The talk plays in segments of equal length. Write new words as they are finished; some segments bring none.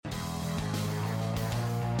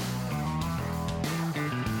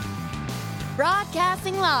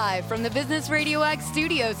Broadcasting live from the Business Radio X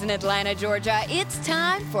studios in Atlanta, Georgia, it's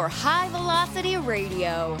time for High Velocity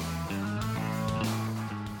Radio.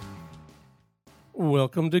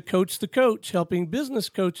 Welcome to Coach the Coach, helping business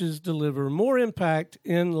coaches deliver more impact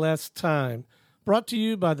in less time. Brought to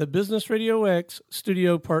you by the Business Radio X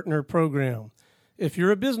Studio Partner Program. If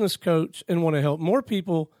you're a business coach and want to help more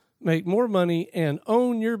people make more money and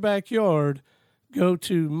own your backyard, go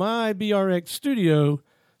to mybrxstudio.com.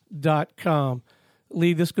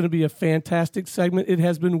 Lee, this is going to be a fantastic segment. It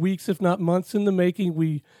has been weeks, if not months in the making.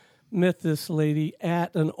 We met this lady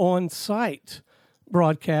at an on-site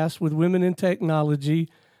broadcast with Women in Technology.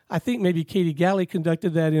 I think maybe Katie Galley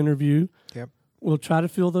conducted that interview. Yep. We'll try to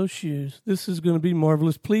fill those shoes. This is going to be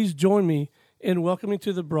marvelous. Please join me in welcoming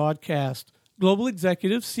to the broadcast Global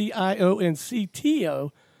Executive, CIO, and CTO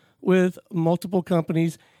with multiple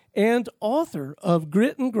companies and author of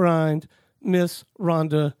Grit and Grind, Miss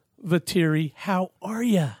Rhonda Viteri. How are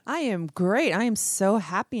you? I am great. I am so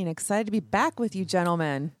happy and excited to be back with you,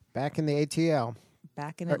 gentlemen. Back in the ATL.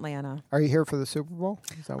 Back in Atlanta. Are you here for the Super Bowl?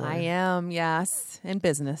 Is that I am, yes. And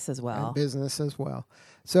business as well. And business as well.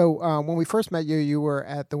 So when we first met you, you were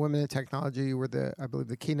at the Women in Technology. You were I believe,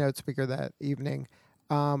 the keynote speaker that evening.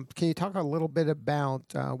 Can you talk a little bit about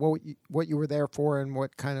what you were there for and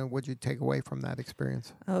what you take away from that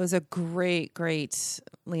experience? Oh, it was a great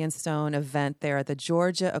Lee and Stone event there at the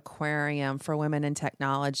Georgia Aquarium for Women in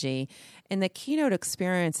Technology. In the keynote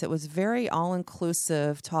experience, it was very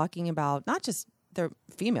all-inclusive, talking about not just their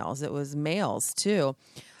females, it was males too.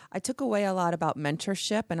 I took away a lot about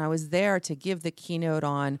mentorship, and I was there to give the keynote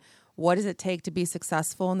on what does it take to be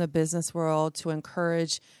successful in the business world, to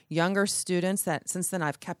encourage younger students that since then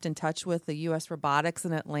I've kept in touch with the U.S. Robotics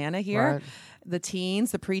in Atlanta here, right. The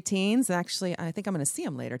teens, the preteens. Actually, I think I'm going to see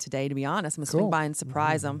them later today, to be honest. I'm going to swing by and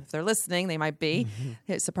surprise them. If they're listening, they might be.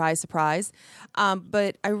 Surprise, surprise.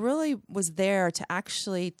 But I really was there to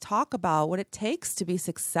actually talk about what it takes to be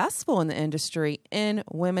successful in the industry in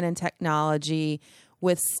women in technology,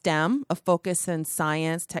 with STEM, a focus in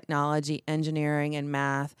science, technology, engineering, and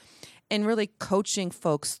math, and really coaching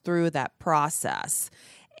folks through that process.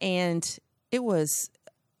 And it was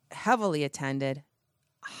heavily attended,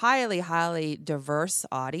 highly diverse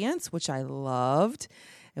audience, which I loved.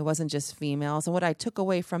 It wasn't just females. And what I took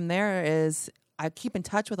away from there is I keep in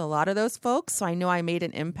touch with a lot of those folks, so I know I made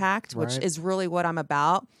an impact, which is really what I'm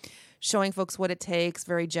about, showing folks what it takes,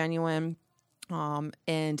 very genuine,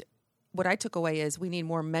 and what I took away is we need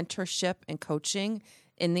more mentorship and coaching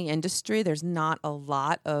in the industry. There's not a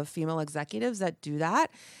lot of female executives that do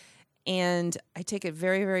that. And I take it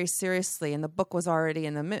very, very seriously. And the book was already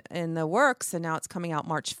in the works, and now it's coming out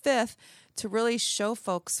March 5th to really show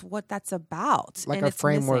folks what that's about. Like and a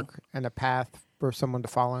framework and a path for someone to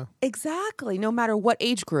follow. Exactly. No matter what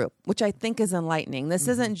age group, which I think is enlightening. This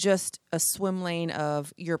isn't just a swim lane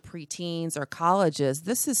of your preteens or colleges.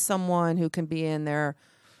 This is someone who can be in their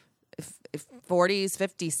 40s,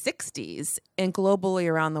 50s, 60s, and globally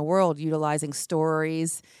around the world, utilizing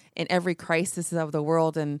stories in every crisis of the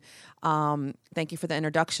world. And thank you for the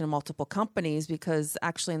introduction of multiple companies, because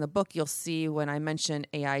actually in the book, you'll see when I mention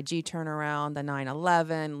AIG turnaround, the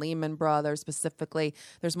 9/11, Lehman Brothers specifically,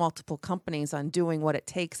 there's multiple companies on doing what it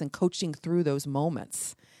takes, and coaching through those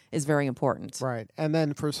moments is very important. Right. And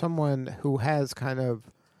then for someone who has kind of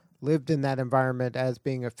lived in that environment as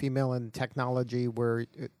being a female in technology, where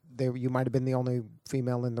you might have been the only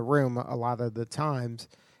female in the room a lot of the times,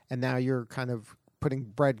 and now you're kind of putting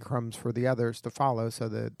breadcrumbs for the others to follow so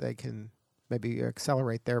that they can maybe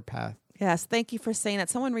accelerate their path. Yes, thank you for saying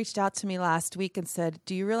that. Someone reached out to me last week and said,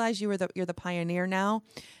 "Do you realize you're the pioneer now?"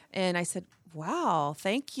 And I said, "Wow,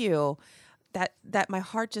 thank you." That my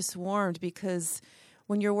heart just warmed, because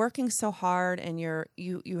when you're working so hard and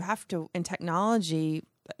you have to in technology.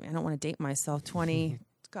 I don't want to date myself. 20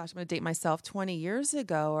 years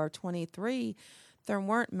ago or 23, there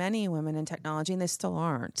weren't many women in technology, and they still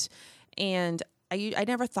aren't. And I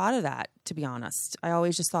never thought of that, to be honest. I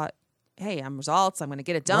always just thought, hey, I'm results. I'm going to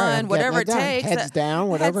get it done, whatever it takes. Heads down,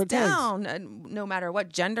 whatever it takes. No matter what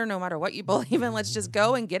gender, no matter what you believe in, let's just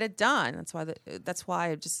go and get it done. That's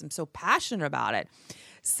why I just am so passionate about it.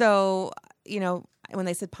 So, when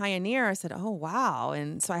they said pioneer, I said, oh, wow.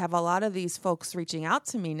 And so I have a lot of these folks reaching out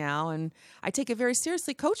to me now, and I take it very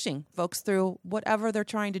seriously, coaching folks through whatever they're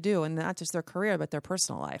trying to do, and not just their career, but their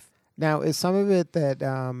personal life. Now, is some of it that,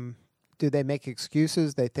 do they make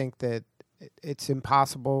excuses? They think that it's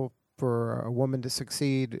impossible for a woman to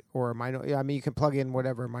succeed, or a minority. I mean, you can plug in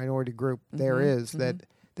whatever minority group there is, that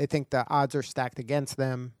they think the odds are stacked against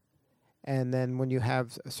them. And then when you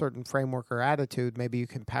have a certain framework or attitude, maybe you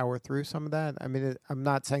can power through some of that. I mean, I'm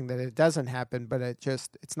not saying that it doesn't happen, but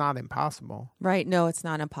it's not impossible. Right. No, it's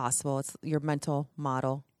not impossible. It's your mental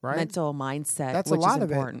model, right? Mental mindset, That's which a lot is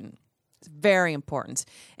of important. It. It's very important.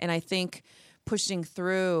 And I think pushing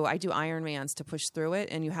through, I do Ironmans to push through it,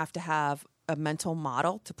 and you have to have a mental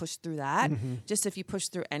model to push through that. Just if you push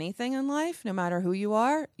through anything in life, no matter who you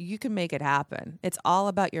are, you can make it happen. It's all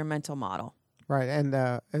about your mental model. Right.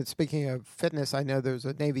 And speaking of fitness, I know there's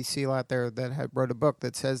a Navy SEAL out there that wrote a book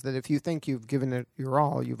that says that if you think you've given it your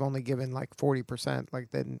all, you've only given like 40%.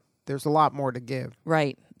 Like then there's a lot more to give.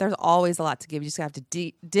 Right. There's always a lot to give. You just have to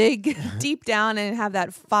dig deep down and have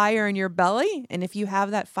that fire in your belly. And if you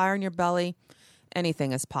have that fire in your belly,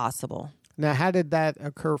 anything is possible. Now, how did that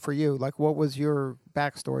occur for you? Like, what was your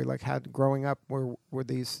backstory? Like, how growing up, were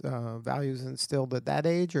these values instilled at that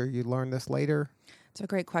age, or you learned this later? It's a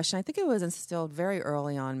great question. I think it was instilled very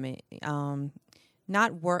early on me.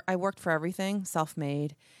 I worked for everything,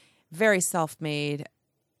 self-made, very strict,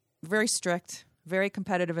 very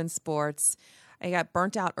competitive in sports. I got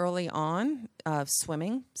burnt out early on of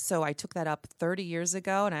swimming, so I took that up 30 years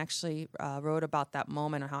ago, and I actually wrote about that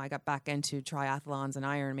moment and how I got back into triathlons and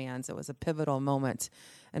Ironmans. It was a pivotal moment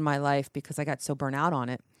in my life because I got so burnt out on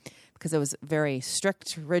it, because it was very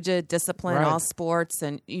strict, rigid, discipline, right. All sports,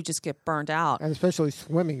 and you just get burnt out. And especially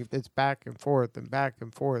swimming, it's back and forth and back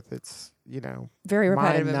and forth. It's, very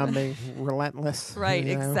repetitive, mind-numbing, relentless. Right,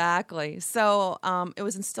 exactly. So it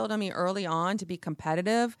was instilled in me early on to be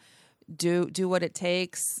competitive, do what it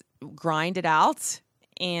takes, grind it out,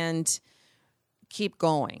 and keep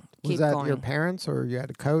going. Was that your parents, or you had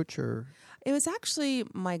a coach, or? It was actually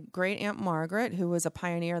my great aunt Margaret, who was a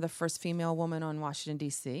pioneer, the first female woman on Washington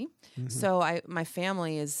D.C. Mm-hmm. So my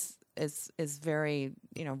family is very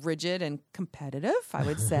rigid and competitive, I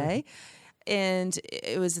would say, and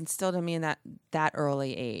it was instilled in me in that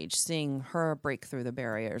early age, seeing her break through the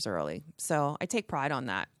barriers early. So I take pride on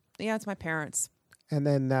that. Yeah, it's my parents. And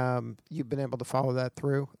then you've been able to follow that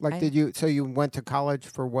through. So you went to college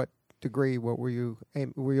for what degree? What were you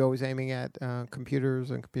always aiming at? Computers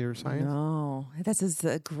and computer science? No, this is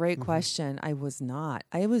a great question. I was not.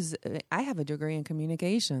 I have a degree in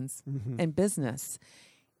communications and business,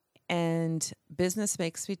 and business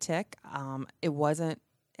makes me tick. It wasn't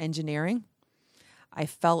engineering. I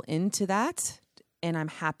fell into that, and I'm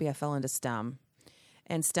happy I fell into STEM.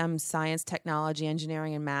 And STEM, science, technology,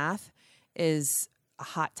 engineering, and math, is a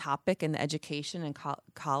hot topic in the education and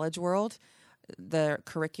college world. The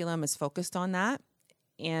curriculum is focused on that,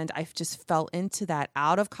 and I just fell into that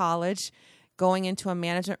out of college, going into a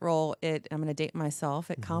management role I'm going to date myself,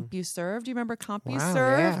 at CompuServe. Do you remember CompuServe?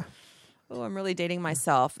 Wow, yeah. Oh, I'm really dating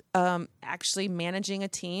myself. Actually managing a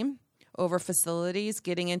team over facilities,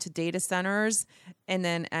 getting into data centers, and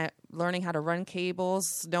then learning how to run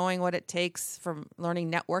cables, knowing what it takes, from learning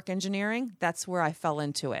network engineering. That's where I fell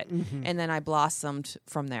into it. And then I blossomed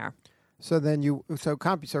from there. So then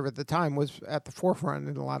CompuServe at the time was at the forefront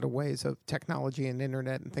in a lot of ways of technology and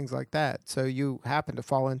internet and things like that. So you happened to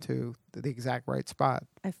fall into the exact right spot.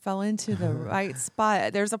 I fell into the right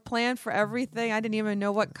spot. There's a plan for everything. I didn't even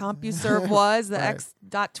know what CompuServe was, the right.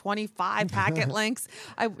 X.25 packet links.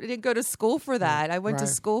 I didn't go to school for that. I went to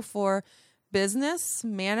school for business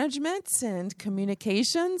management and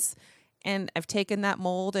communications, and I've taken that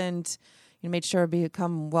mold and made sure I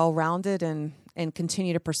become well-rounded and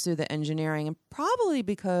continue to pursue the engineering. And probably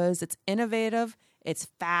because it's innovative, it's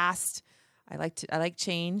fast. I like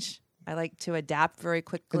change. I like to adapt very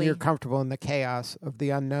quickly. And you're comfortable in the chaos of the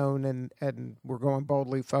unknown, and we're going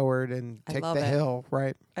boldly forward and take the hill,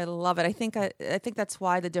 right? I love it. I think that's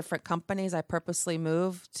why the different companies I purposely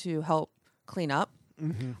move to help clean up.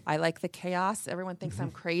 I like the chaos. Everyone thinks I'm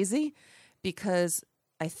crazy because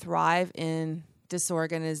I thrive in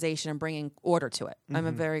disorganization and bringing order to it. I'm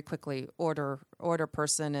a very quickly order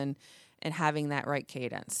person and having that right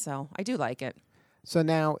cadence. So I do like it. So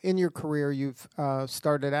now in your career, you've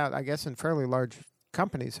started out, I guess, in fairly large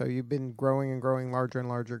companies. So you've been growing and growing larger and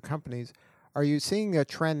larger companies. Are you seeing a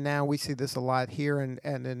trend now? We see this a lot here and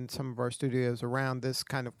in some of our studios around this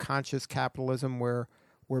kind of conscious capitalism where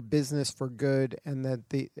business for good, and that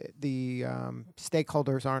the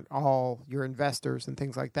stakeholders aren't all your investors and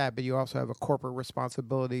things like that, but you also have a corporate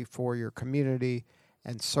responsibility for your community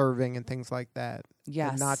and serving and things like that.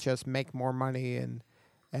 Yes. And not just make more money and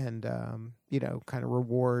kind of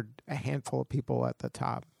reward a handful of people at the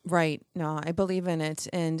top. Right. No, I believe in it.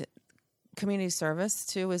 And community service,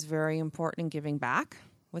 too, is very important in giving back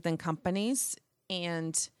within companies.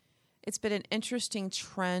 And it's been an interesting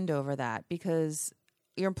trend over that because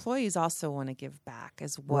your employees also want to give back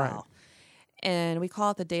as well. And we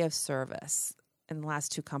call it the Day of Service in the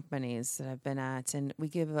last 2 companies that I've been at. And we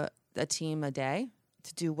give a team a day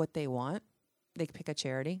to do what they want. They pick a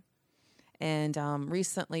charity. And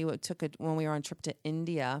recently, when we were on a trip to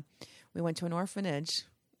India, we went to an orphanage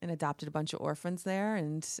and adopted a bunch of orphans there,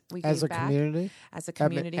 and we gave back community. As a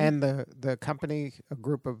community, and the company, a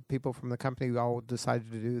group of people from the company, all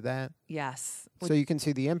decided to do that. Yes. So you can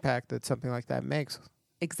see the impact that something like that makes.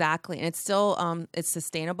 Exactly, and it's still it's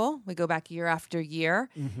sustainable. We go back year after year,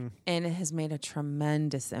 and it has made a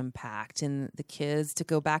tremendous impact. And the kids to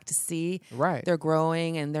go back to see they're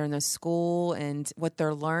growing, and they're in the school, and what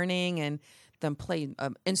they're learning, and them play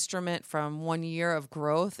an instrument from 1 year of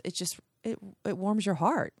growth. It just it warms your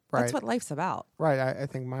heart. That's what life's about. Right. I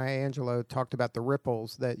think Maya Angelou talked about the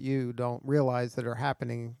ripples that you don't realize that are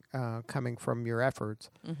happening coming from your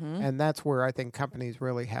efforts. And that's where I think companies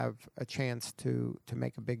really have a chance to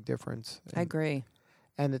make a big difference. I agree.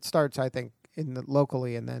 And it starts, I think,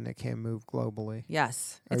 locally, and then it can move globally.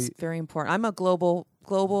 Yes, it's very important. I'm a global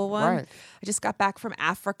one. Right. I just got back from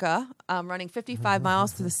Africa, running 55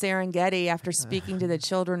 miles through the Serengeti after speaking to the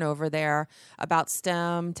children over there about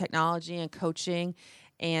STEM, technology, and coaching.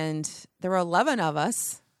 And there were 11 of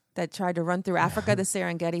us that tried to run through Africa, the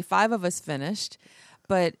Serengeti. 5 of us finished.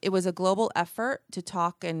 But it was a global effort to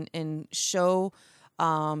talk and show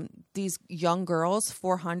these young girls,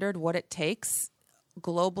 400, what it takes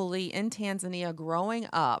globally in Tanzania growing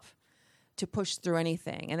up to push through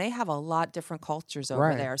anything. And they have a lot different cultures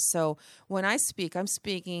over there. So when I speak, I'm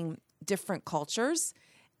speaking different cultures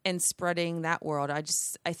and spreading that world.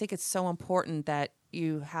 I think it's so important that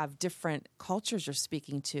you have different cultures you're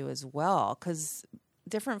speaking to as well, because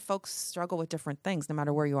different folks struggle with different things no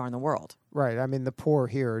matter where you are in the world. Right. I mean, the poor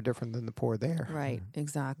here are different than the poor there. Right.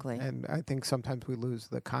 Exactly. And I think sometimes we lose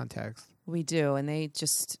the context. We do. And they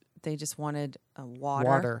just wanted water.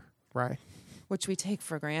 Water, right. Which we take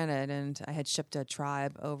for granted. And I had shipped a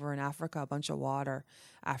tribe over in Africa a bunch of water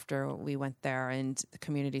after we went there, and the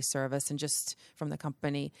community service and just from the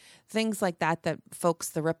company. Things like that folks,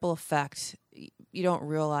 the ripple effect, you don't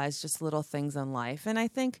realize, just little things in life. And I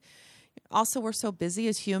think also we're so busy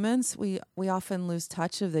as humans, we often lose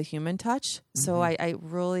touch of the human touch. So I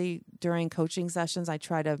really, during coaching sessions, I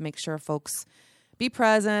try to make sure folks be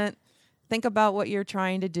present, think about what you're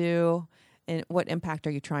trying to do, and what impact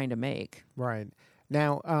are you trying to make. Right.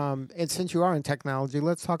 Now, and since you are in technology,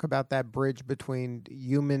 let's talk about that bridge between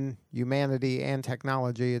humanity and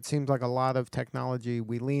technology. It seems like a lot of technology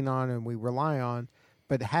we lean on and we rely on,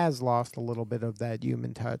 but has lost a little bit of that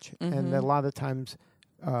human touch. And a lot of times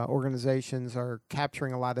organizations are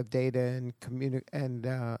capturing a lot of data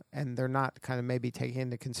and they're not kind of maybe taking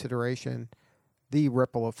into consideration the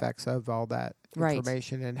ripple effects of all that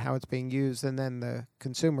information and how it's being used. And then the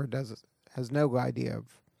consumer has no idea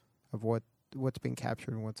of what's being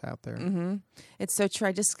captured and what's out there. It's so true.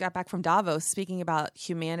 I just got back from Davos speaking about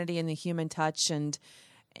humanity and the human touch and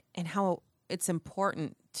how it's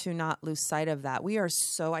important to not lose sight of that. We are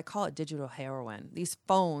I call it digital heroin. These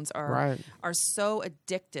phones are so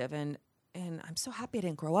addictive, and I'm so happy I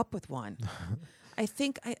didn't grow up with one. I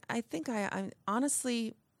think I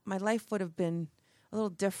honestly, my life would have been a little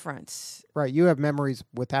different. Right. You have memories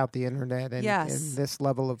without the internet and, yes. and this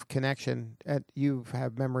level of connection. You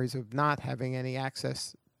have memories of not having any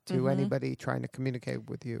access to anybody trying to communicate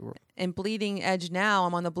with you. And bleeding edge now,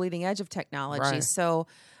 I'm on the bleeding edge of technology. Right. So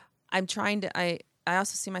I'm trying to, I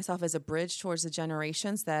also see myself as a bridge towards the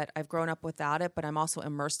generations that I've grown up without it, but I'm also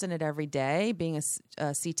immersed in it every day, being a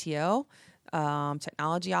CTO,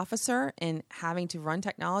 technology officer, and having to run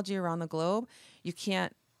technology around the globe. You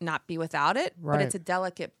can't not be without it, but it's a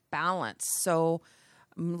delicate balance. So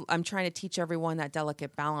I'm trying to teach everyone that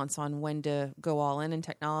delicate balance on when to go all in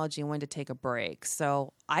technology and when to take a break.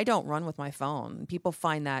 So I don't run with my phone. People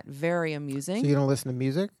find that very amusing. So you don't listen to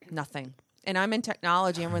music? Nothing. And I'm in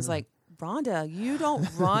technology. Everyone's like, Rhonda, you don't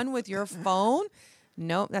run with your phone?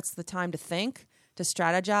 Nope, that's the time to think, to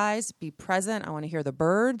strategize, be present. I want to hear the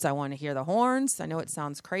birds. I want to hear the horns. I know it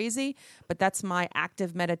sounds crazy, but that's my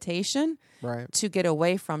active meditation to get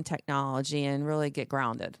away from technology and really get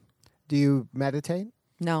grounded. Do you meditate?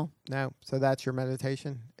 No. So that's your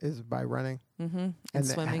meditation, is by running? Mm-hmm. And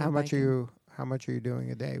swimming. How much are you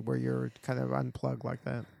doing a day where you're kind of unplugged like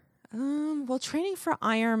that? Well, training for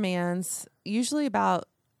Ironmans, usually about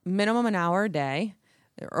minimum an hour a day.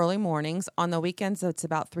 Early mornings. On the weekends, it's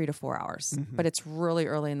about 3 to 4 hours. But it's really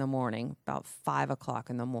early in the morning, about 5 o'clock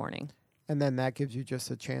in the morning. And then that gives you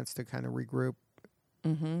just a chance to kind of regroup.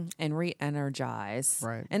 And re-energize.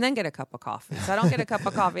 Right. And then get a cup of coffee. So I don't get a cup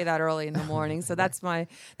of coffee that early in the morning. So that's my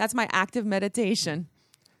active meditation.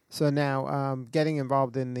 So now, getting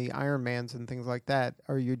involved in the Ironmans and things like that,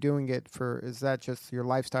 are you doing it is that just your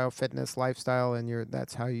fitness lifestyle, and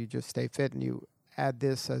that's how you just stay fit, and you add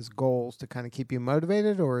this as goals to kind of keep you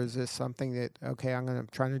motivated, or is this something that, okay, I'm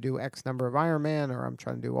trying to do X number of Ironman, or I'm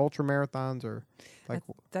trying to do ultra marathons, or like?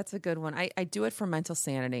 That's a good one. I do it for mental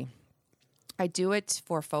sanity. I do it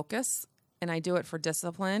for focus, and I do it for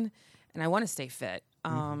discipline, and I want to stay fit.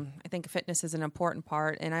 I think fitness is an important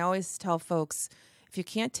part, and I always tell folks, if you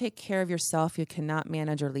can't take care of yourself, you cannot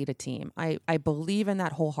manage or lead a team. I believe in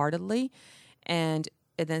that wholeheartedly, and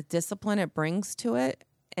the discipline it brings to it,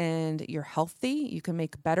 and you're healthy, you can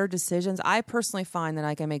make better decisions. I personally find that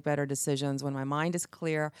I can make better decisions when my mind is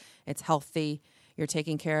clear, it's healthy, you're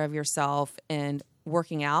taking care of yourself, and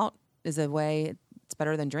working out is a way. It's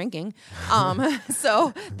better than drinking.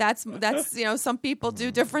 So that's some people do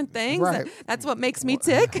different things. Right. That's what makes me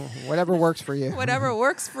tick. Whatever works for you. Whatever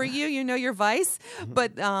works for you, your vice.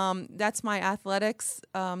 But that's my athletics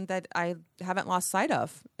that I haven't lost sight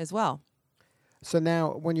of as well. So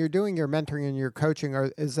now when you're doing your mentoring and your coaching,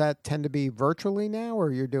 is that tend to be virtually now, or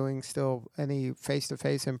you're doing still any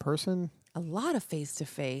face-to-face in person? A lot of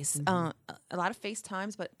face-to-face, a lot of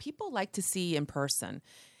FaceTimes, but people like to see in person.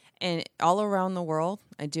 And all around the world,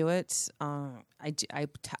 I do it.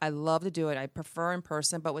 I love to do it. I prefer in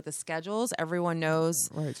person, but with the schedules, everyone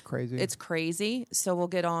knows. Right, it's crazy. It's crazy. So we'll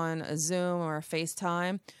get on a Zoom or a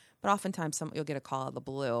FaceTime, but oftentimes you'll get a call out of the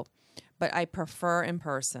blue. But I prefer in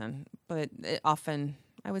person. But often,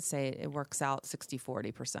 I would say it works out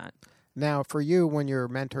 60-40%. Now, for you, when you're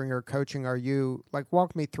mentoring or coaching, are you,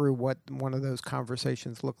 walk me through what one of those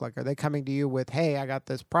conversations look like? Are they coming to you with, hey, I got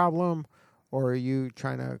this problem? Or are you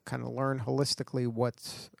trying to kind of learn holistically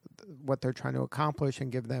what they're trying to accomplish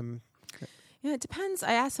and give them? Yeah, it depends.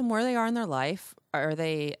 I ask them where they are in their life. Are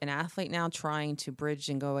they an athlete now trying to bridge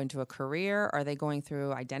and go into a career? Are they going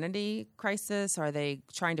through identity crisis? Are they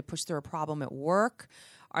trying to push through a problem at work?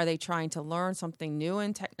 Are they trying to learn something new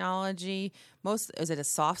in technology? Is it a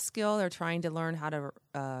soft skill? They're trying to learn how to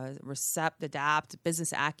adapt,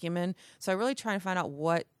 business acumen. So I really try to find out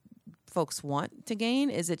what folks want to gain.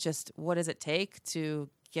 Is it just what does it take to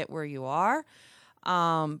get where you are?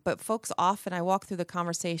 But folks often, I walk through the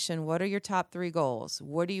conversation, what are your top 3 goals?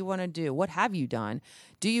 What do you want to do? What have you done?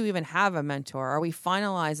 Do you even have a mentor? Are we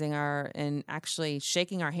finalizing and actually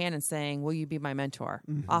shaking our hand and saying, will you be my mentor?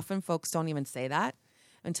 Mm-hmm. Often folks don't even say that.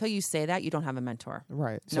 Until you say that, you don't have a mentor.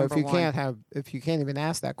 Right. So if you can't even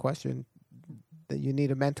ask that question, that you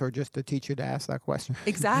need a mentor just to teach you to ask that question.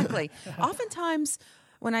 Exactly. Oftentimes,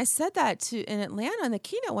 when I said that in Atlanta in the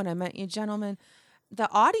keynote, when I met you gentlemen, the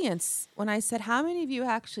audience, when I said, how many of you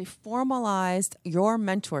actually formalized your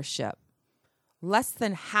mentorship? Less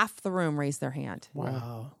than half the room raised their hand.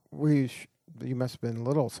 Wow. You must have been a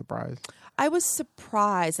little surprised. I was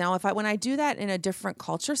surprised. Now, when I do that in a different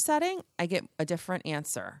culture setting, I get a different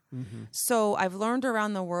answer. Mm-hmm. So I've learned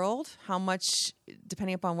around the world how much,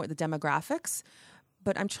 depending upon what the demographics,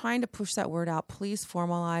 but I'm trying to push that word out. Please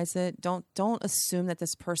formalize it. Don't assume that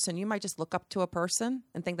this person, you might just look up to a person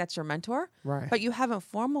and think that's your mentor, right? But you haven't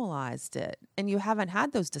formalized it and you haven't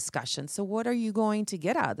had those discussions. So what are you going to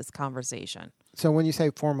get out of this conversation? So when you say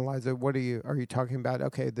formalize it, are you talking about,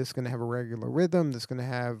 okay, this is going to have a regular rhythm, this is going to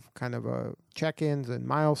have kind of a check-ins and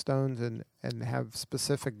milestones and have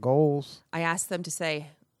specific goals? I ask them to say,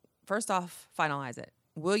 first off, finalize it.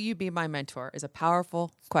 Will you be my mentor is a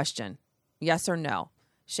powerful question. Yes or no.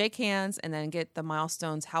 Shake hands and then get the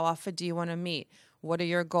milestones. How often do you want to meet? What are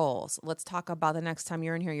your goals? Let's talk about the next time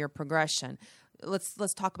you're in here, your progression. Let's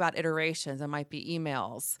talk about iterations. It might be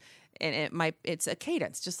emails, and it's a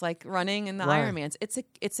cadence, just like running in the Ironmans.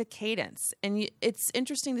 It's a cadence, and it's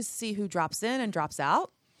interesting to see who drops in and drops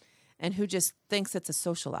out, and who just thinks it's a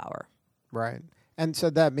social hour. Right. And so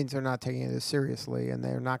that means they're not taking it as seriously, and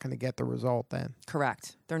they're not going to get the result then.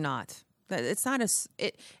 Correct. They're not. It's not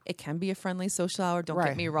it can be a friendly social hour. Don't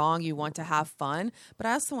get me wrong. You want to have fun, but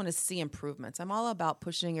I also want to see improvements. I'm all about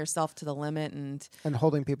pushing yourself to the limit and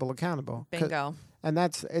holding people accountable. Bingo. And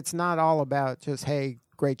it's not all about just, hey,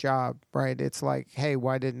 great job, right? It's like, hey,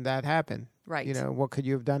 why didn't that happen? Right. What could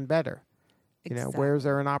you have done better? Exactly. Where's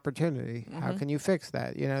there an opportunity? Mm-hmm. How can you fix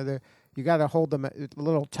that? You got to hold them. A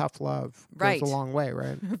little tough love goes a long way,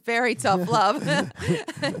 right? Very tough love.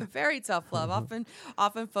 Very tough love.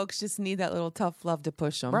 Often folks just need that little tough love to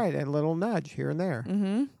push them. Right, and a little nudge here and there.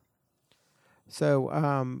 Mm-hmm.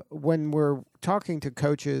 So when we're talking to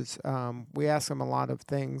coaches, we ask them a lot of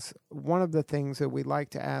things. One of the things that we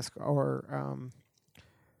like to ask are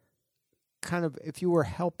kind of if you were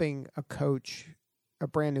helping a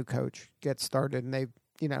brand new coach get started, and they've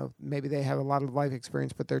maybe they have a lot of life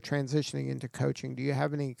experience, but they're transitioning into coaching. Do you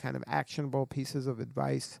have any kind of actionable pieces of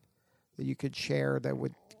advice that you could share that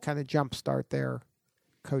would kind of jumpstart their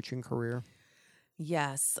coaching career?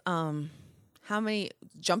 Yes. How many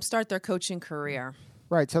jumpstart their coaching career?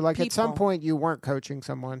 Right. So like People. at some point you weren't coaching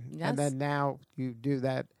someone, Yes. and then now you do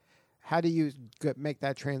that. How do you make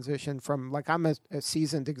that transition from, like, I'm a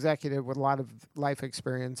seasoned executive with a lot of life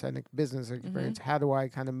experience and business experience. How do I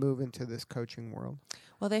kind of move into this coaching world?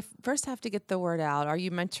 Well, they first have to get the word out. Who are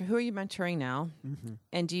you mentoring now?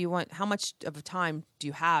 And how much of a time do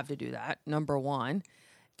you have to do that? Number one,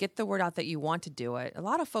 get the word out that you want to do it. A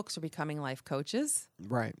lot of folks are becoming life coaches.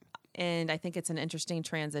 Right. And I think it's an interesting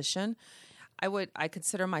transition. I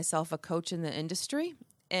consider myself a coach in the industry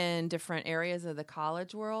in different areas of the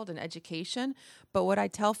college world and education. But what I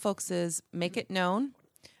tell folks is make it known,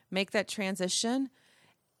 make that transition,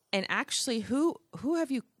 and actually who have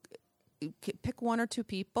you pick one or two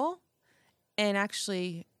people and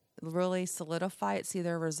actually really solidify it, see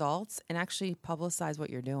their results, and actually publicize what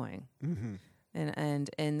you're doing.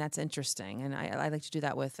 And that's interesting. And I like to do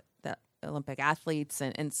that with the Olympic athletes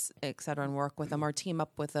and et cetera, and work with them or team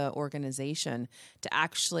up with an organization to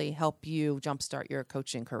actually help you jumpstart your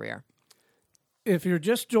coaching career. If you're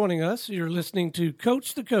just joining us, you're listening to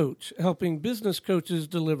Coach the Coach, helping business coaches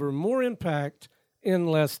deliver more impact in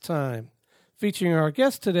less time. Featuring our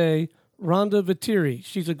guest today, Rhonda Viteri.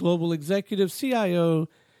 She's a global executive CIO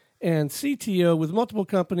and CTO with multiple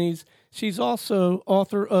companies. She's also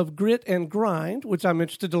author of Grit and Grind, which I'm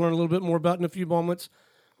interested to learn a little bit more about in a few moments.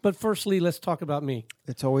 But firstly, let's talk about me.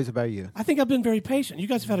 It's always about you. I think I've been very patient. You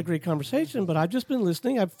guys have had a great conversation, but I've just been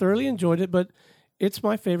listening. I've thoroughly enjoyed it, but it's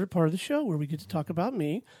my favorite part of the show where we get to talk about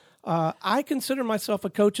me. I consider myself a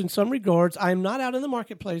coach in some regards. I'm not out in the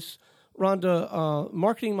marketplace, Rhonda,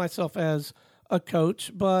 marketing myself as a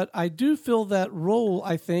coach, but I do fill that role,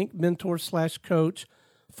 I think, mentor/coach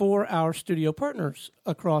for our studio partners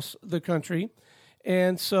across the country.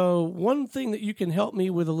 And so one thing that you can help me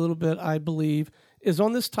with a little bit, I believe, is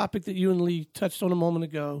on this topic that you and Lee touched on a moment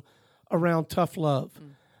ago around tough love.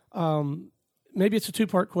 Maybe it's a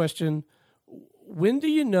two-part question. When do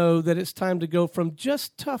you know that it's time to go from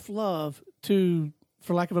just tough love to,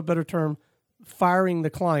 for lack of a better term, firing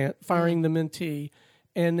the client, firing the mentee?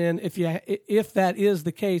 And then if that is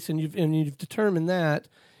the case and you've determined that,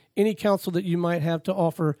 any counsel that you might have to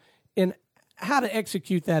offer in how to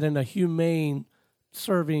execute that in a humane,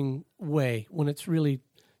 serving way when it's really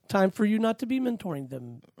time for you not to be mentoring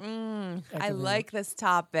them. I like this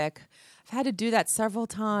topic. I've had to do that several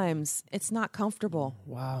times. It's not comfortable.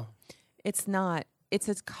 Wow. It's not. It's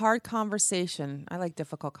a hard conversation. I like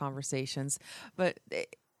difficult conversations. But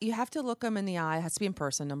you have to look them in the eye. It has to be in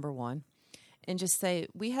person, number one. And just say,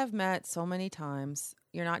 we have met so many times.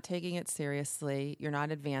 You're not taking it seriously. You're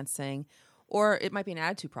not advancing. Or it might be an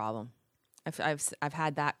attitude problem. I've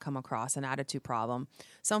had that come across, an attitude problem.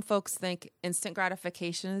 Some folks think instant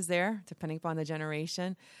gratification is there, depending upon the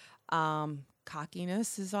generation.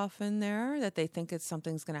 Cockiness is often there, that they think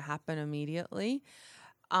something's going to happen immediately.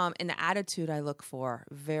 And the attitude I look for,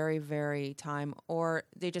 very, very time, or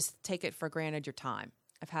they just take it for granted your time.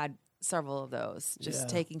 I've had several of those, just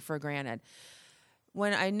taking for granted.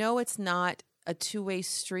 When I know it's not a two-way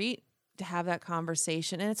street to have that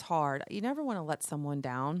conversation, and it's hard. You never want to let someone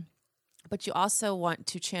down. But you also want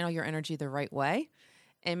to channel your energy the right way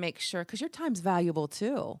and make sure, because your time's valuable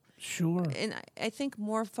too. Sure. And I think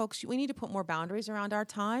more folks, we need to put more boundaries around our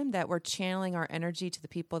time, that we're channeling our energy to the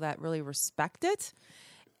people that really respect it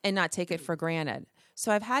and not take it for granted.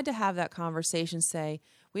 So I've had to have that conversation, say,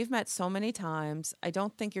 we've met so many times. I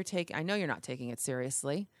know you're not taking it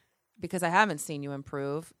seriously because I haven't seen you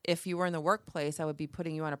improve. If you were in the workplace, I would be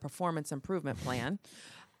putting you on a performance improvement plan,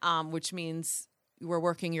 which means we're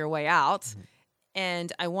working your way out,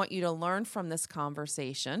 and I want you to learn from this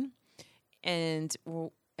conversation, and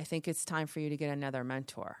I think it's time for you to get another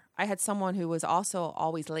mentor. I had someone who was also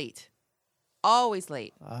always late to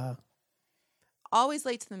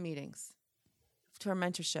the meetings, to our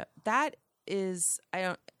mentorship. That is,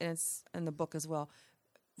 and it's in the book as well,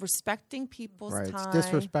 respecting people's time. It's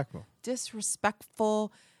disrespectful.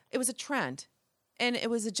 Disrespectful. It was a trend. And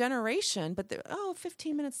it was a generation, but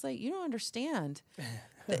 15 minutes late. You don't understand.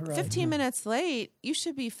 Right. 15 minutes late, you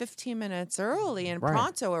should be 15 minutes early and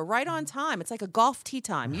pronto or right on time. It's like a golf tee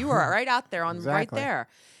time. You are right out there right there.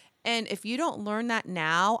 And if you don't learn that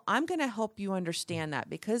now, I'm going to help you understand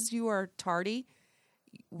that. Because you are tardy,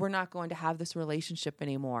 we're not going to have this relationship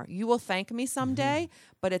anymore. You will thank me someday,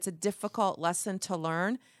 but it's a difficult lesson to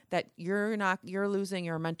learn that you're losing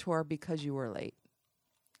your mentor because you were late.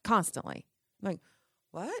 Constantly. Like,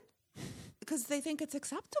 what? because they think it's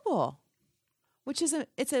acceptable, which is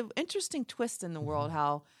it's an interesting twist in the world,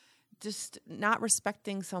 how just not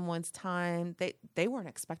respecting someone's time. They weren't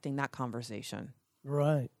expecting that conversation.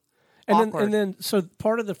 Right. Awkward. And then so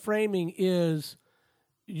part of the framing is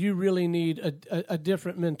you really need a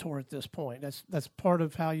different mentor at this point. That's part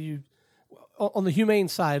of how you, on the humane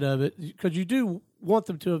side of it, because you do want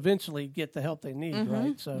them to eventually get the help they need,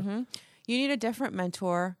 right? So you need a different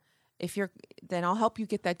mentor. Then I'll help you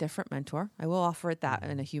get that different mentor. I will offer it that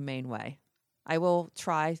in a humane way. I will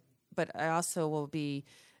try, but I also will be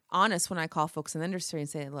honest when I call folks in the industry and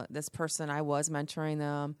say, look, this person, I was mentoring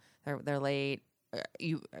them. They're late.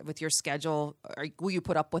 You, with your schedule, will you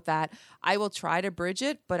put up with that? I will try to bridge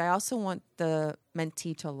it, but I also want the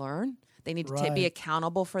mentee to learn. They need to be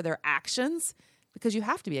accountable for their actions, because you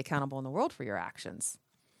have to be accountable in the world for your actions.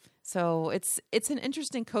 So it's an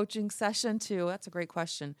interesting coaching session that's a great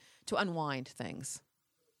question, to unwind things.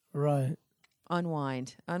 right.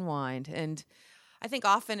 Unwind. And I think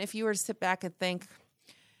often if you were to sit back and think,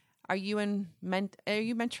 are you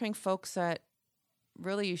mentoring folks that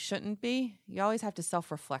really you shouldn't be? You always have to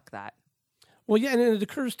self-reflect that. Well, yeah, and it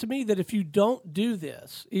occurs to me that if you don't do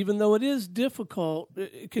this, even though it is difficult,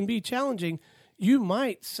 it can be challenging, you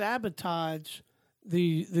might sabotage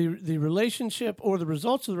the relationship or the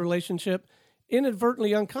results of the relationship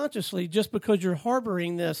inadvertently, unconsciously, just because you're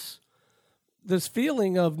harboring this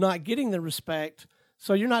feeling of not getting the respect.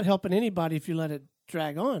 So you're not helping anybody if you let it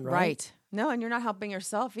drag on, right? Right. No, and you're not helping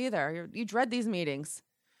yourself either. You dread these meetings.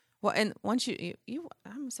 Well, and once you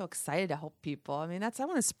I'm so excited to help people. I mean, I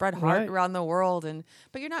want to spread heart around the world,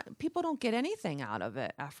 but people don't get anything out of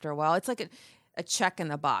it after a while. It's like a check in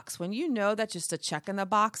the box. When you know that just a check in the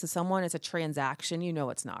box to someone is a transaction, you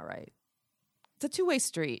know it's not right. It's a two-way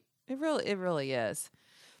street. It really is.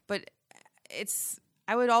 But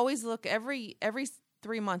I would always look every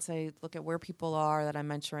 3 months. I look at where people are that I'm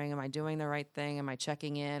mentoring. Am I doing the right thing? Am I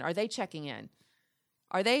checking in? Are they checking in?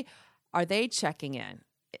 Are they checking in?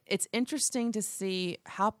 It's interesting to see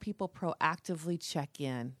how people proactively check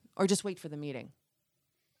in or just wait for the meeting.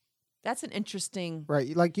 That's an interesting...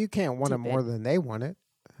 Right. Like you can't want it more than they want it.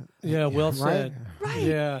 Yeah, well said. Right.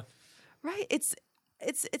 Yeah. Right. It's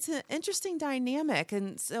an interesting dynamic.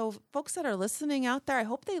 And so folks that are listening out there, I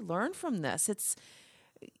hope they learn from this.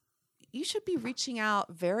 You should be reaching out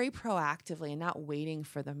very proactively and not waiting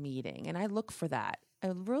for the meeting. And I look for that. I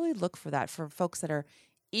really look for that for folks that are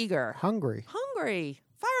eager. Hungry.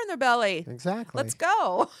 Fire in their belly. Exactly. Let's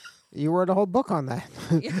go. You wrote a whole book on that.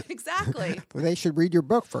 Yeah, exactly. But they should read your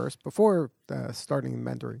book first before starting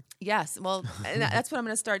mentoring. Yes. Well, and that's what I'm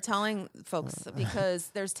going to start telling folks,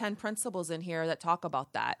 because there's 10 principles in here that talk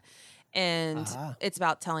about that. And it's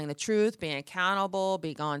about telling the truth, being accountable,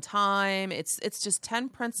 being on time. It's just 10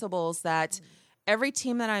 principles that every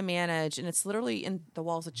team that I manage, and it's literally in the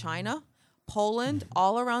walls of China, Poland,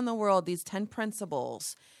 all around the world, these 10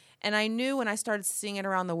 principles. And I knew when I started seeing it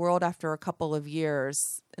around the world after a couple of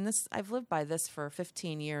years, and I've lived by this for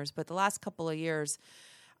 15 years, but the last couple of years,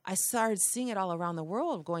 I started seeing it all around the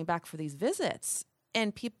world, going back for these visits.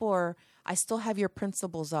 And I still have your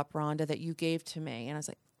principles up, Rhonda, that you gave to me. And I was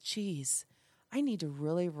like, geez, I need to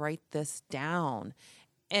really write this down.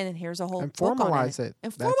 And here's a whole and book formalize on it.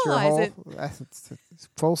 And That's formalize it. It's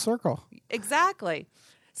full circle. Exactly.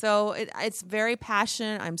 So it's very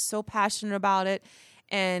passionate. I'm so passionate about it.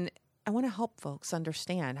 And I want to help folks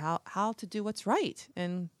understand how to do what's right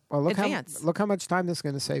and advance. Look how much time this is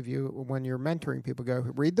going to save you when you're mentoring people. Go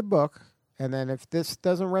read the book, and then if this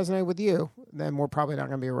doesn't resonate with you, then we're probably not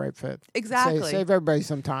going to be a right fit. Exactly. Save everybody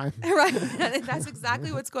some time. Right. That's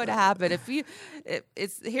exactly what's going to happen.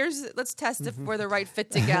 Let's test if we're the right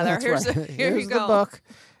fit together. Here's you go. The book.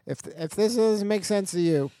 If this doesn't make sense to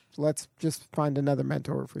you, let's just find another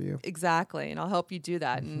mentor for you. Exactly, and I'll help you do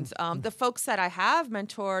that. And the folks that I have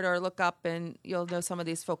mentored or look up, and you'll know some of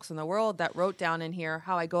these folks in the world that wrote down in here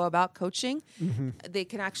how I go about coaching. They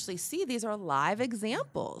can actually see these are live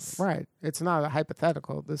examples. Right. It's not a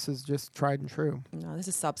hypothetical. This is just tried and true. No, this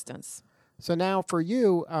is substance. So now for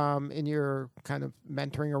you, in your kind of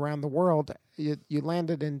mentoring around the world, you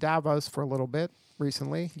landed in Davos for a little bit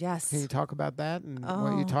recently. Yes. Can you talk about that and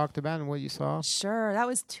what you talked about and what you saw? Sure. That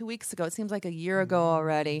was 2 weeks ago. It seems like a year ago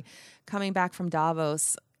already. Coming back from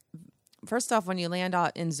Davos. First off, when you land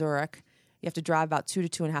out in Zurich, you have to drive about 2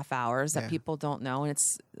 to 2.5 hours that people don't know, and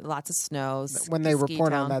it's lots of snow. When they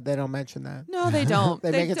report on that, they don't mention that. No, they don't. They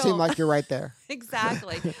make it seem like you're right there.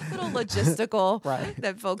 Exactly. Little logistical right.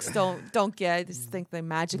 that folks don't get. Just think that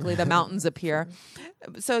magically the mountains appear.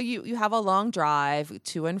 So you have a long drive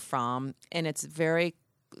to and from, and it's very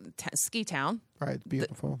ski town. Right, it's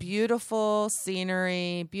beautiful. Beautiful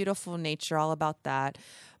scenery, beautiful nature, all about that.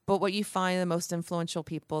 But what you find the most influential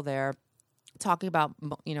people there talking about,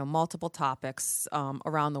 multiple topics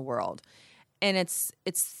around the world. And it's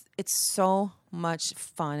so much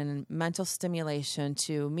fun and mental stimulation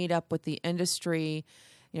to meet up with the industry,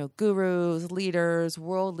 gurus, leaders,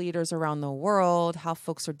 world leaders around the world, how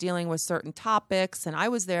folks are dealing with certain topics. And I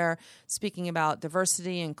was there speaking about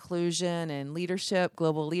diversity, inclusion, and leadership,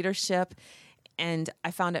 global leadership. And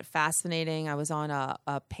I found it fascinating. I was on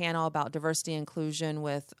a panel about diversity and inclusion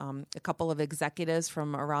with a couple of executives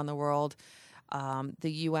from around the world. The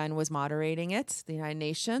UN was moderating it, the United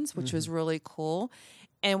Nations, which was really cool.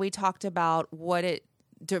 And we talked about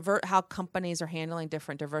how companies are handling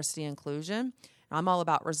different diversity and inclusion. I'm all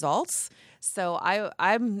about results. So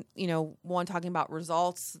I'm one talking about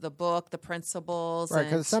results, the book, the principles. Right,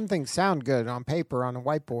 because some things sound good on paper on a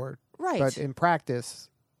whiteboard. Right. But in practice,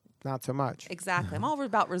 not so much. Exactly. I'm all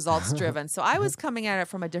about results driven. So I was coming at it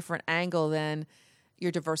from a different angle than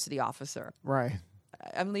your diversity officer. Right.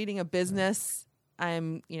 I'm leading a business.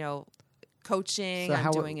 I'm, coaching. So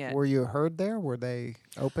I'm doing it. Were you heard there? Were they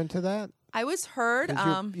open to that? I was heard.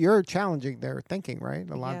 You're challenging their thinking, right?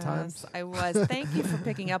 A lot of times. I was. Thank you for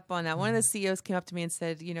picking up on that. One of the CEOs came up to me and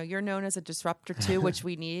said, you're known as a disruptor too, which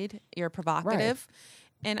we need. You're provocative.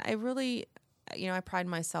 Right. And I really, I pride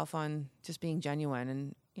myself on just being genuine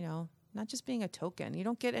and, not just being a token. You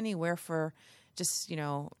don't get anywhere for just,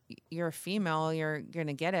 you're a female, you're going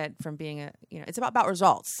to get it from being it's about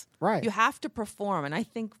results. Right. You have to perform. And I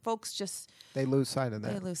think folks they lose sight of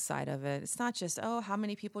that. They lose sight of it. It's not just, how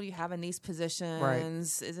many people do you have in these positions? Right.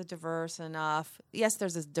 Is it diverse enough? Yes,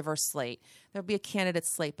 there's a diverse slate. There'll be a candidate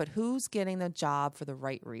slate, but who's getting the job for the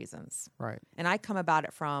right reasons? Right. And I come about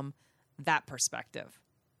it from that perspective.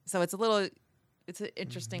 So it's an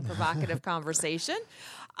interesting, provocative conversation.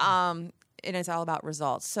 And it's all about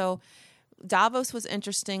results. So Davos was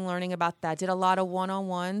interesting learning about that. Did a lot of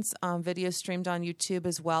one-on-ones, videos streamed on YouTube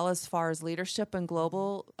as well as far as leadership and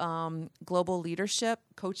global leadership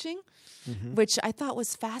coaching, which I thought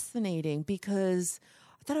was fascinating because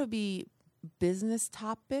I thought it would be business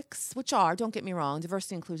topics, which are, don't get me wrong,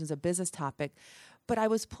 diversity and inclusion is a business topic, but I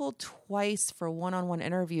was pulled twice for one-on-one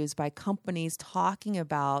interviews by companies talking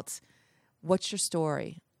about what's your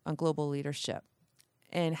story on global leadership.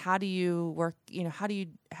 And how do you work, how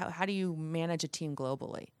do you manage a team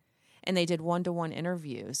globally? And they did one-to-one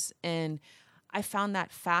interviews. And I found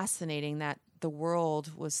that fascinating that the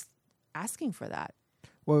world was asking for that.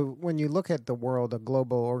 Well, when you look at the world, a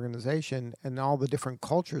global organization, and all the different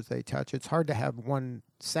cultures they touch, it's hard to have one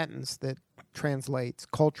sentence that translates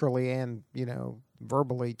culturally and,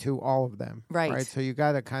 verbally to all of them. Right. So you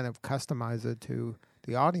got to kind of customize it to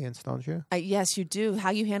the audience, don't you? Yes, you do.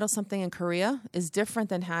 How you handle something in Korea is different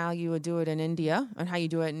than how you would do it in India and how you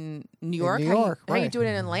do it in New York. How you do it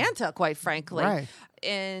in Atlanta, quite frankly. Right.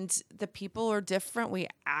 And the people are different. We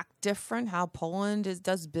act different. How Poland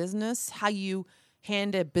does business. How you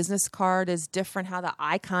hand a business card is different. How the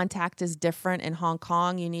eye contact is different. In Hong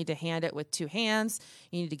Kong, you need to hand it with two hands.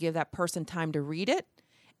 You need to give that person time to read it.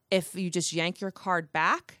 If you just yank your card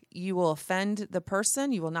back, you will offend the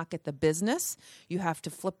person. You will not get the business. You have to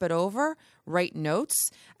flip it over, write notes.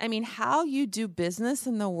 I mean, how you do business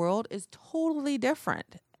in the world is totally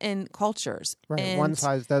different in cultures. Right. And one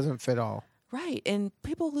size doesn't fit all. Right. And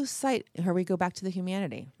people lose sight. Here we go back to the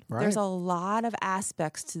humanity. Right. There's a lot of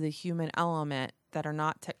aspects to the human element that are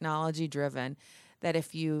not technology driven, that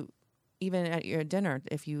if you, even at your dinner,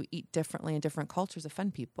 if you eat differently in different cultures,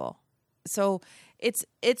 offend people. So it's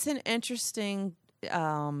an interesting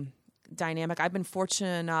dynamic. I've been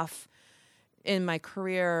fortunate enough in my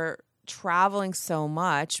career traveling so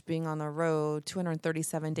much, being on the road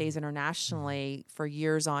 237 days internationally for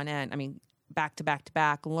years on end. I mean, back to back to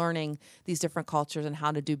back, learning these different cultures and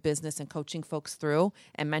how to do business and coaching folks through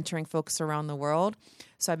and mentoring folks around the world.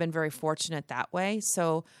 So I've been very fortunate that way.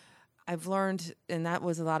 So I've learned, and that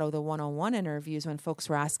was a lot of the one-on-one interviews when folks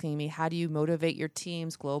were asking me, how do you motivate your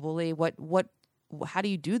teams globally? How do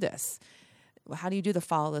you do this? How do you do the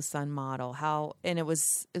follow the sun model?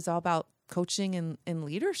 It's all about coaching and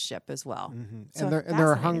leadership as well. Mm-hmm. So and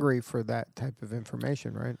they're hungry for that type of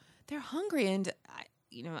information, right? They're hungry. And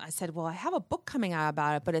I said, well, I have a book coming out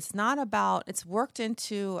about it, but it's not about, it's worked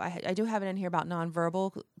into, I do have it in here about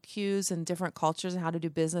nonverbal cues and different cultures and how to do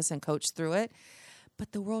business and coach through it.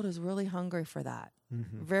 But the world is really hungry for that.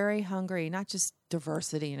 Mm-hmm. Very hungry, not just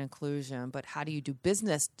diversity and inclusion, but how do you do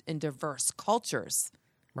business in diverse cultures?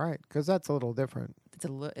 Right, because that's a little different.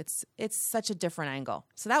 It's such a different angle.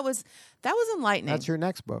 So that was enlightening. That's your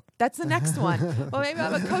next book. That's the next one. Well, maybe we'll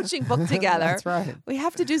have a coaching book together. That's right. We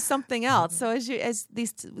have to do something else. So as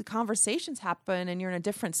these conversations happen and you're in a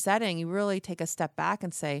different setting, you really take a step back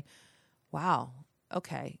and say, "Wow,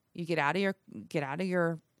 okay." You get out of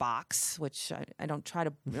your box, which I don't try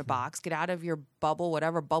to box. Get out of your bubble,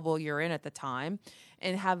 whatever bubble you're in at the time,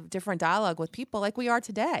 and have different dialogue with people like we are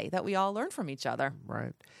today, that we all learn from each other.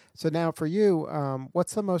 Right. So now for you,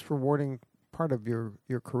 what's the most rewarding part of your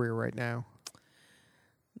career right now?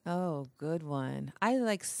 Oh, good one. I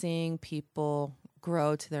like seeing people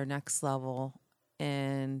grow to their next level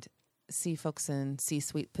and see folks in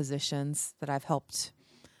C-suite positions that I've helped.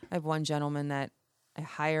 I have one gentleman that I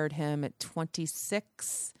hired him at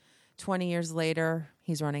 26. 20 years later,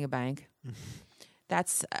 he's running a bank.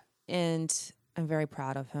 And I'm very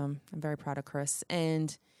proud of him. I'm very proud of Chris.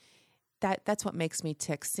 And that's what makes me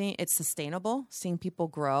tick. It's sustainable, seeing people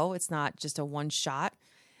grow. It's not just a one shot,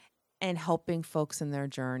 and helping folks in their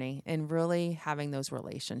journey and really having those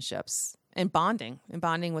relationships and bonding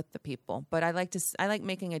with the people. But I like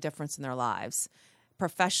making a difference in their lives,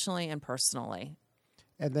 professionally and personally.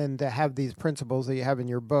 And then to have these principles that you have in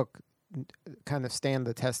your book kind of stand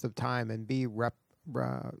the test of time and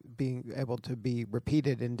being able to be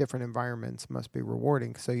repeated in different environments must be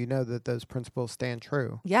rewarding. So you know that those principles stand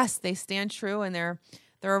true. Yes, they stand true, and they're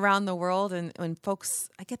around the world. And when folks,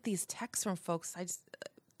 I get these texts from folks,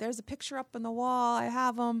 there's a picture up on the wall, I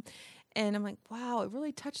have them, and I'm like, wow, it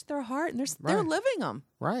really touched their heart, and they're living them.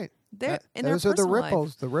 Right. Those are the ripples.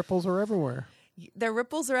 Life. The ripples are everywhere. Their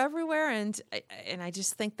ripples are everywhere, and I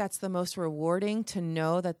just think that's the most rewarding, to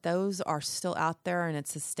know that those are still out there and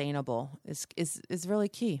it's sustainable is really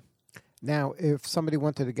key. Now, if somebody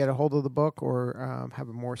wanted to get a hold of the book or have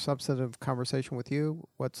a more substantive conversation with you,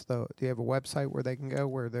 do you have a website where they can go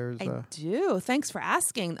where there's I do. Thanks for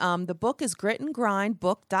asking. The book is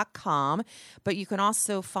gritandgrindbook.com, but you can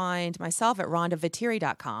also find myself at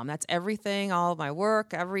rhondaviteri.com. That's everything, all of my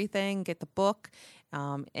work, everything. Get the book,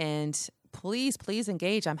 and please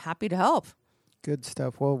engage. I'm happy to help. Good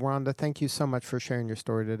stuff. Well, Rhonda, thank you so much for sharing your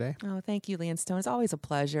story today. Oh, thank you, Lee and Stone. It's always a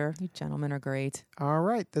pleasure. You gentlemen are great. All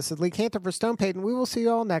right. This is Lee Cantor for Stone Payton. We will see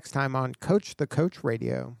you all next time on Coach the Coach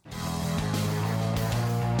Radio.